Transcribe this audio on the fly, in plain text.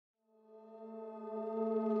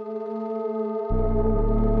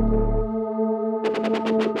Hi,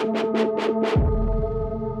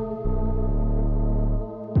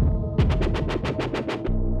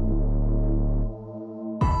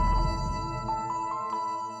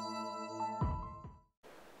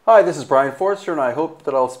 this is Brian Forster, and I hope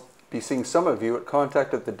that I'll be seeing some of you at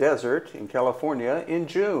Contact at the Desert in California in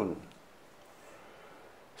June.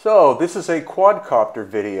 So, this is a quadcopter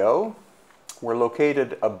video. We're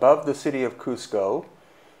located above the city of Cusco,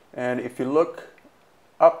 and if you look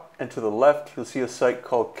up and to the left, you'll see a site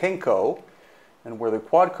called Cusco, and where the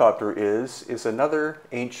quadcopter is another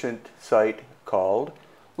ancient site called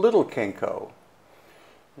Little Cusco.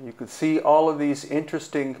 You can see all of these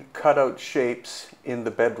interesting cutout shapes in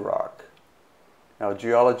the bedrock. Now,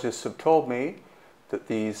 geologists have told me that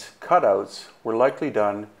these cutouts were likely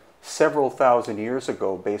done several thousand years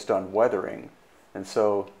ago based on weathering, and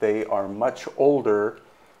so they are much older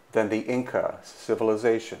than the Inca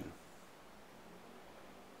civilization.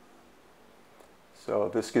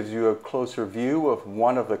 So this gives you a closer view of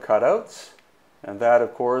one of the cutouts, and that,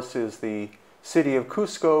 of course, is the city of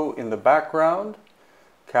Cusco in the background,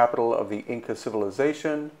 capital of the Inca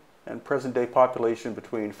civilization, and present-day population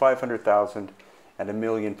between 500,000 and 1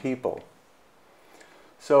 million people.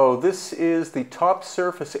 So this is the top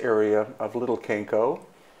surface area of Little Cusco,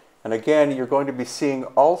 and again, you're going to be seeing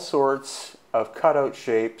all sorts of cutout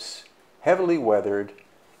shapes, heavily weathered,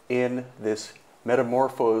 in this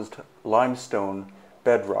metamorphosed limestone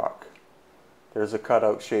bedrock. There's a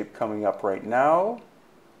cutout shape coming up right now,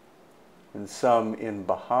 and some in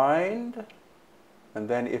behind. And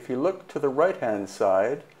then if you look to the right-hand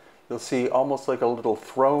side, you'll see almost like a little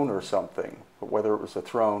throne or something. But whether it was a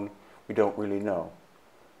throne, we don't really know.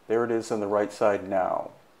 There it is on the right side now.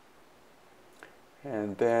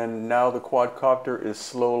 And then now the quadcopter is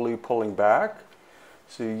slowly pulling back,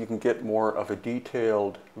 so you can get more of a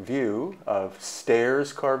detailed view of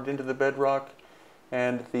stairs carved into the bedrock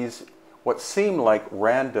and these what seem like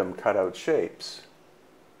random cutout shapes.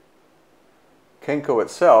 Cusco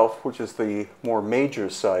itself, which is the more major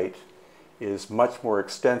site, is much more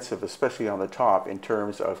extensive, especially on the top, in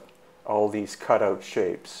terms of all these cutout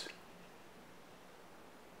shapes.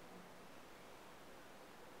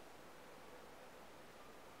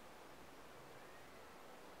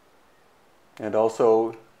 And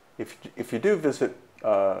also, if you do visit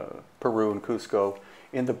Peru and Cusco,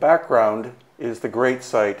 in the background is the great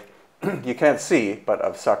site, you can't see, but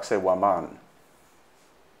of Sacsayhuaman.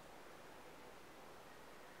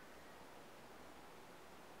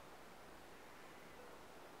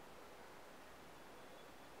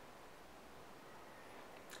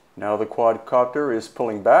 Now the quadcopter is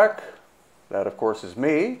pulling back. That, of course, is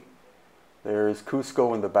me. There's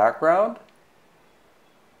Cusco in the background.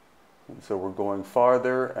 And so we're going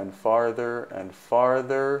farther and farther and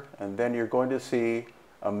farther, and then you're going to see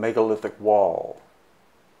a megalithic wall.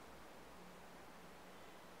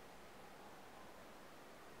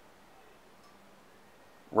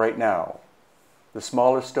 Right now. The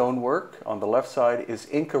smaller stonework on the left side is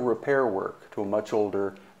Inca repair work to a much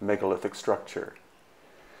older megalithic structure.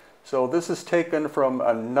 So this is taken from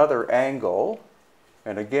another angle,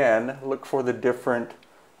 and again, look for the different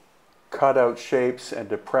cutout shapes and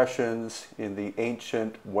depressions in the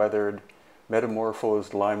ancient, weathered,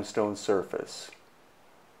 metamorphosed limestone surface.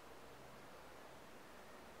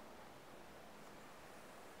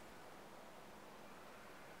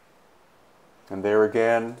 And there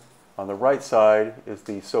again, on the right side, is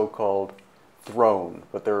the so-called throne,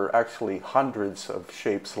 but there are actually hundreds of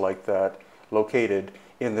shapes like that located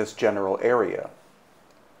in this general area.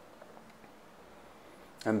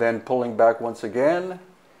 And then pulling back once again,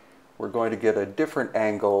 we're going to get a different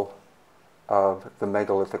angle of the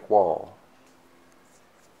megalithic wall.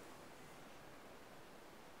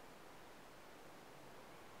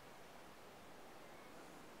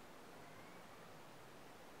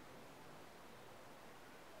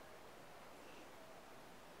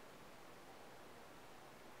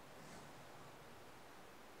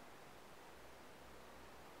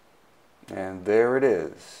 And there it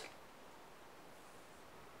is.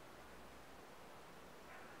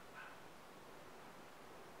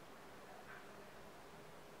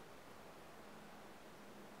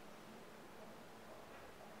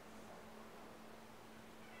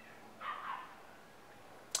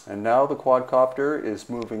 And now the quadcopter is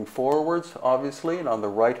moving forwards, obviously, and on the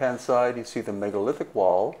right-hand side you see the megalithic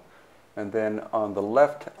wall, and then on the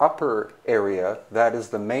left upper area, that is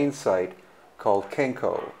the main site called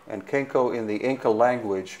Cusco. And Cusco in the Inca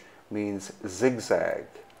language means zigzag.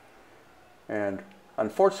 And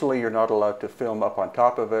unfortunately, you're not allowed to film up on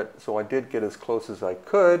top of it, so I did get as close as I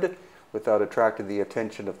could without attracting the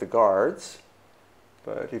attention of the guards.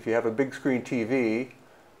 But if you have a big screen TV,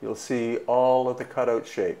 you'll see all of the cutout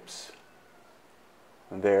shapes.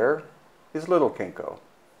 And there is Little Cusco.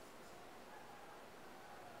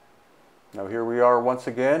 Now here we are once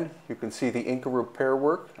again. You can see the Inca repair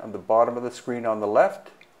work on the bottom of the screen on the left,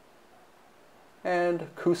 and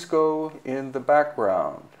Cusco in the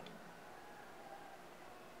background.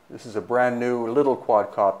 This is a brand new little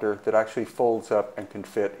quadcopter that actually folds up and can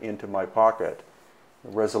fit into my pocket.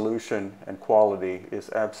 The resolution and quality is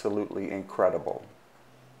absolutely incredible.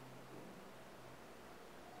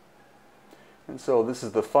 And so this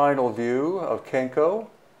is the final view of Cusco.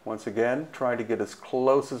 Once again, trying to get as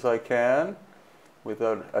close as I can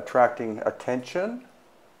without attracting attention.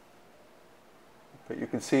 But you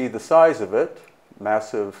can see the size of it,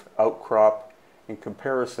 massive outcrop in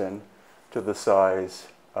comparison to the size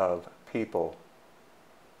of people.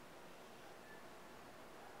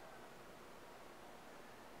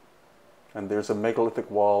 And there's a megalithic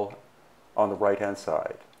wall on the right-hand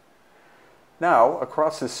side. Now,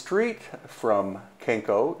 across the street from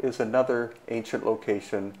Cusco is another ancient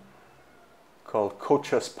location called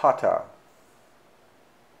Cochaspata.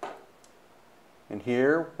 And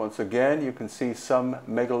here, once again, you can see some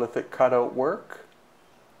megalithic cutout work.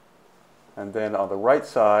 And then on the right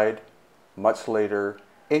side, much later,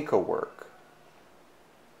 Inca work.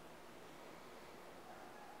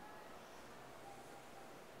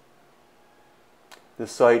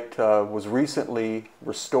 This site was recently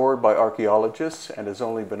restored by archaeologists and has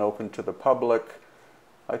only been open to the public,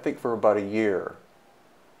 I think, for about a year.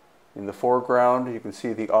 In the foreground, you can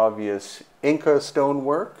see the obvious Inca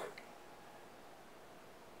stonework,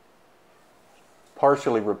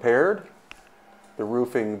 partially repaired, the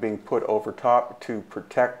roofing being put over top to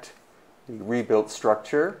protect the rebuilt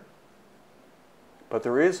structure. But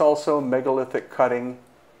there is also megalithic cutting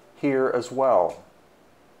here as well.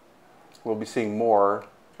 We'll be seeing more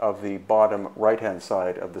of the bottom right-hand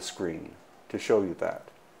side of the screen to show you that.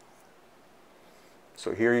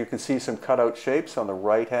 So here you can see some cutout shapes on the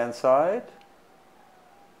right-hand side.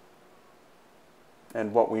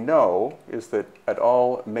 And what we know is that at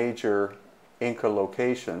all major Inca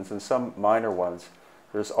locations, and some minor ones,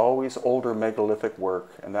 there's always older megalithic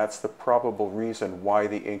work, and that's the probable reason why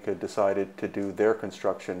the Inca decided to do their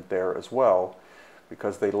construction there as well,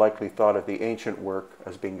 because they likely thought of the ancient work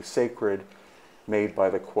as being sacred, made by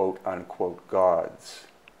the quote-unquote gods.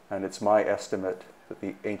 And it's my estimate that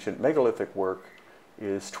the ancient megalithic work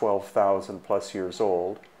is 12,000 plus years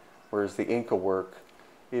old, whereas the Inca work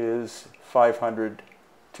is 500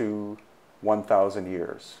 to 1,000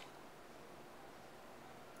 years.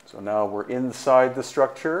 So now we're inside the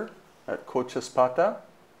structure at Cochaspata.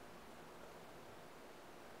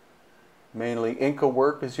 Mainly Inca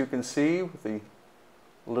work, as you can see, with the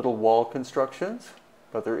little wall constructions,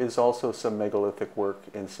 but there is also some megalithic work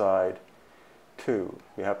inside too.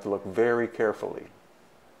 You have to look very carefully.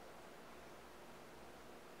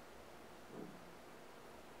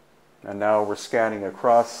 And now we're scanning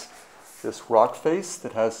across this rock face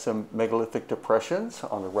that has some megalithic depressions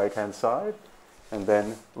on the right-hand side, and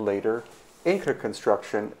then later Inca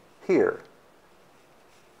construction here.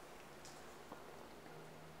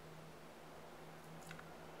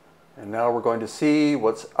 And now we're going to see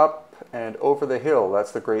what's up and over the hill.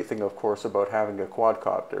 That's the great thing, of course, about having a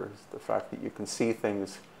quadcopter, is the fact that you can see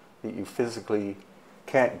things that you physically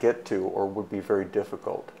can't get to or would be very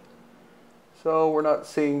difficult. So we're not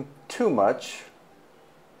seeing too much.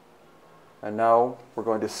 And now we're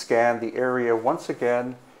going to scan the area once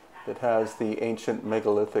again that has the ancient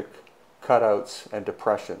megalithic cutouts and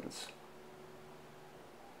depressions.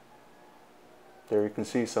 There you can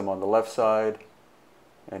see some on the left side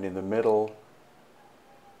and in the middle.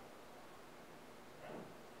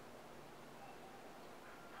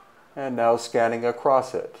 And now scanning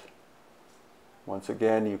across it. Once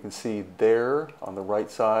again, you can see there on the right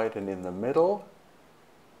side and in the middle,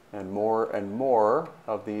 and more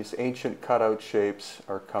of these ancient cutout shapes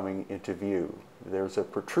are coming into view. There's a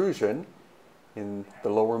protrusion in the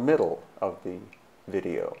lower middle of the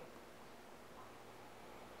video.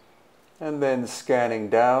 And then scanning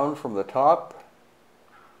down from the top,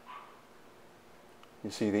 you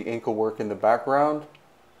see the Inca work in the background.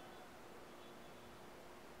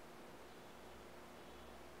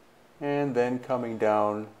 And then coming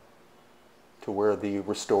down to where the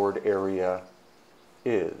restored area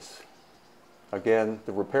is. Again,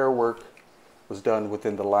 the repair work was done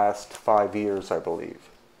within the last 5 years, I believe.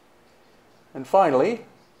 And finally,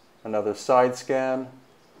 another side scan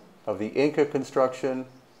of the Inca construction.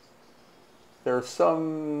 There are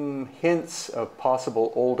some hints of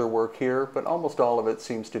possible older work here, but almost all of it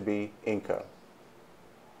seems to be Inca.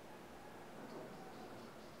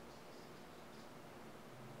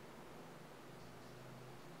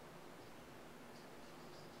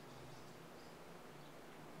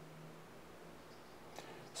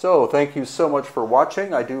 So thank you so much for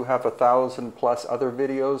watching. I do have 1,000+ other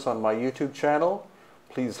videos on my YouTube channel.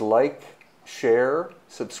 Please like, share,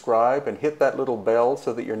 subscribe, and hit that little bell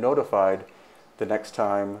so that you're notified the next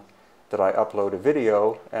time that I upload a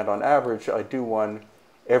video. And on average, I do one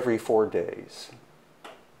every 4 days.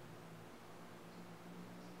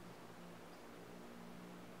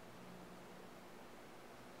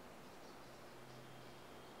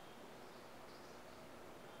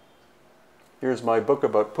 Here's my book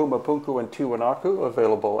about Pumapunku and Tiwanaku,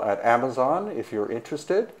 available at Amazon if you're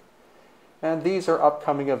interested. And these are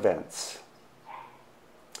upcoming events.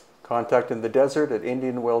 Contact in the Desert at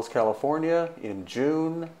Indian Wells, California in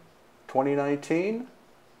June 2019.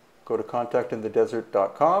 Go to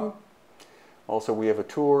contactinthedesert.com. Also, we have a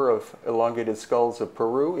tour of elongated skulls of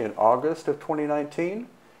Peru in August of 2019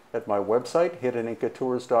 at my website,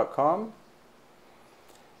 hiddenincatours.com.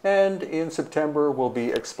 And in September, we'll be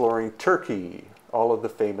exploring Turkey, all of the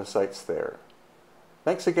famous sites there.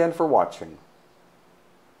 Thanks again for watching.